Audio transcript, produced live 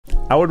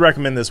I would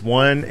recommend this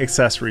one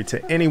accessory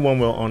to any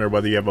Onewheel owner,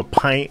 whether you have a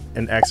Pint,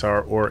 an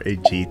XR, or a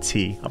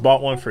GT. I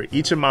bought one for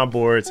each of my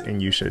boards, and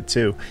you should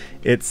too.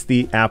 It's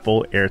the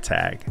Apple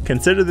AirTag.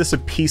 Consider this a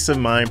peace of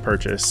mind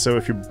purchase, so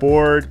if your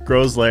board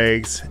grows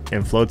legs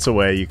and floats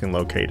away, you can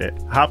locate it.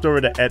 I hopped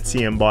over to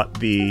Etsy and bought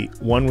the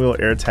Onewheel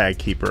AirTag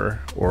Keeper,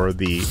 or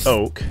the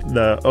o.a.k.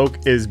 The o.a.k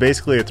is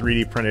basically a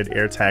 3D printed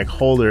AirTag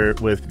holder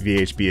with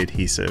VHB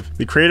adhesive.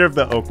 The creator of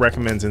the o.a.k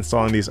recommends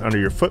installing these under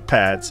your foot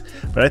pads,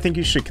 but I think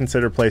you should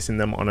consider placing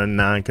them on a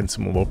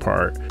non-consumable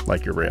part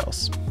like your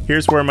rails.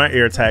 Here's where my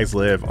AirTags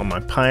live on my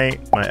Pint,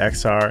 my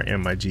XR,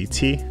 and my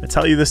GT. I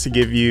tell you this to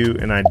give you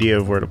an idea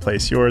of where to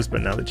place yours,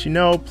 but now that you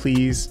know,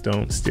 please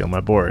don't steal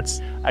my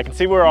boards. I can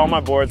see where all my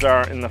boards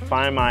are in the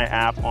Find My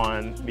app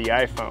on the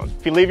iPhone.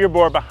 If you leave your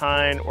board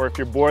behind, or if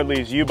your board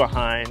leaves you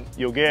behind,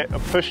 you'll get a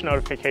push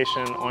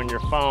notification on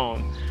your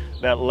phone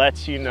that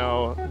lets you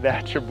know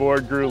that your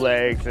board grew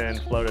legs and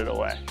floated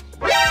away.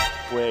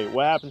 Wait,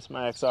 what happened to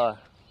my XR?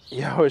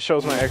 Yo, it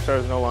shows my XR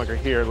is no longer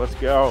here. Let's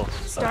go.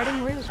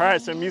 Starting route. All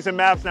right, so I'm using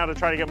maps now to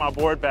try to get my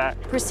board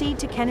back. Proceed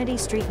to Kennedy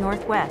Street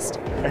Northwest.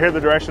 I hear the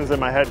directions in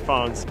my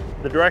headphones.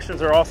 The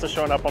directions are also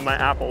showing up on my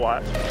Apple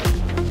Watch.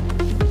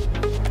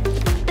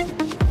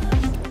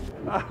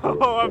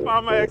 Oh, I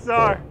found my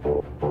XR.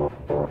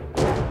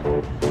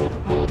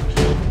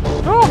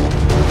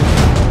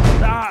 Oh,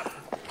 stop.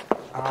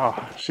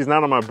 Oh, she's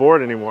not on my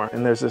board anymore.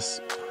 And there's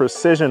this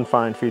precision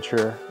find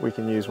feature we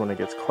can use when it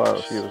gets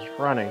close. She was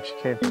running, she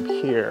came from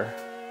here.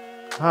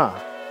 Huh,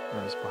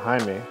 it was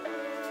behind me.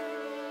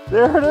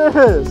 There it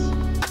is.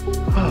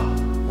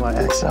 My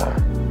XR,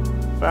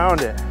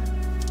 found it.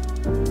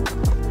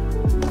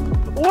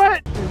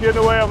 What? He's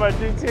getting away on my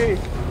GT.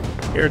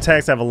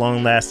 AirTags have a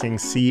long-lasting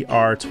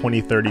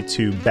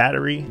CR2032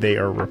 battery. They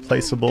are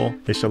replaceable.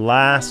 They should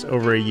last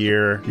over a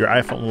year. Your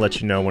iPhone will let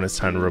you know when it's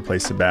time to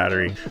replace the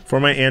battery. For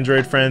my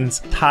Android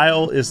friends,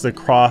 Tile is the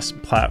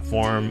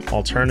cross-platform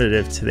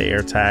alternative to the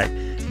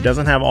AirTag. It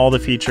doesn't have all the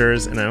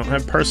features, and I don't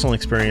have personal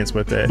experience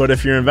with it, but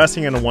if you're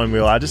investing in a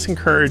Onewheel, I just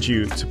encourage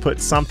you to put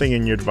something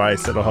in your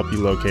device that'll help you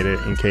locate it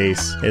in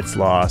case it's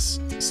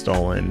lost,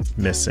 stolen,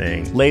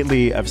 missing.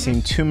 Lately, I've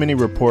seen too many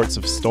reports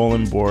of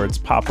stolen boards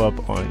pop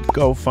up on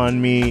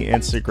GoFundMe,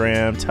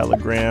 Instagram,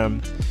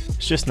 Telegram.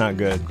 It's just not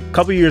good. A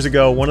couple years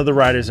ago, one of the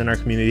riders in our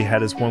community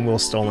had his Onewheel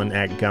stolen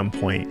at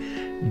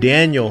gunpoint.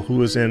 Daniel, who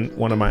was in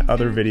one of my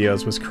other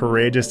videos, was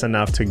courageous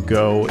enough to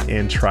go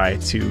and try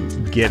to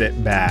get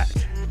it back.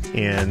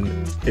 And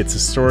it's a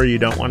story you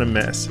don't want to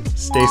miss.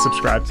 Stay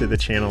subscribed to the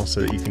channel so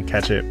that you can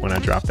catch it when I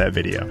drop that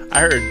video. I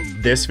heard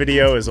this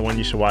video is the one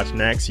you should watch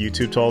next.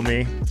 YouTube told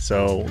me,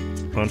 so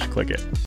why don't you click it.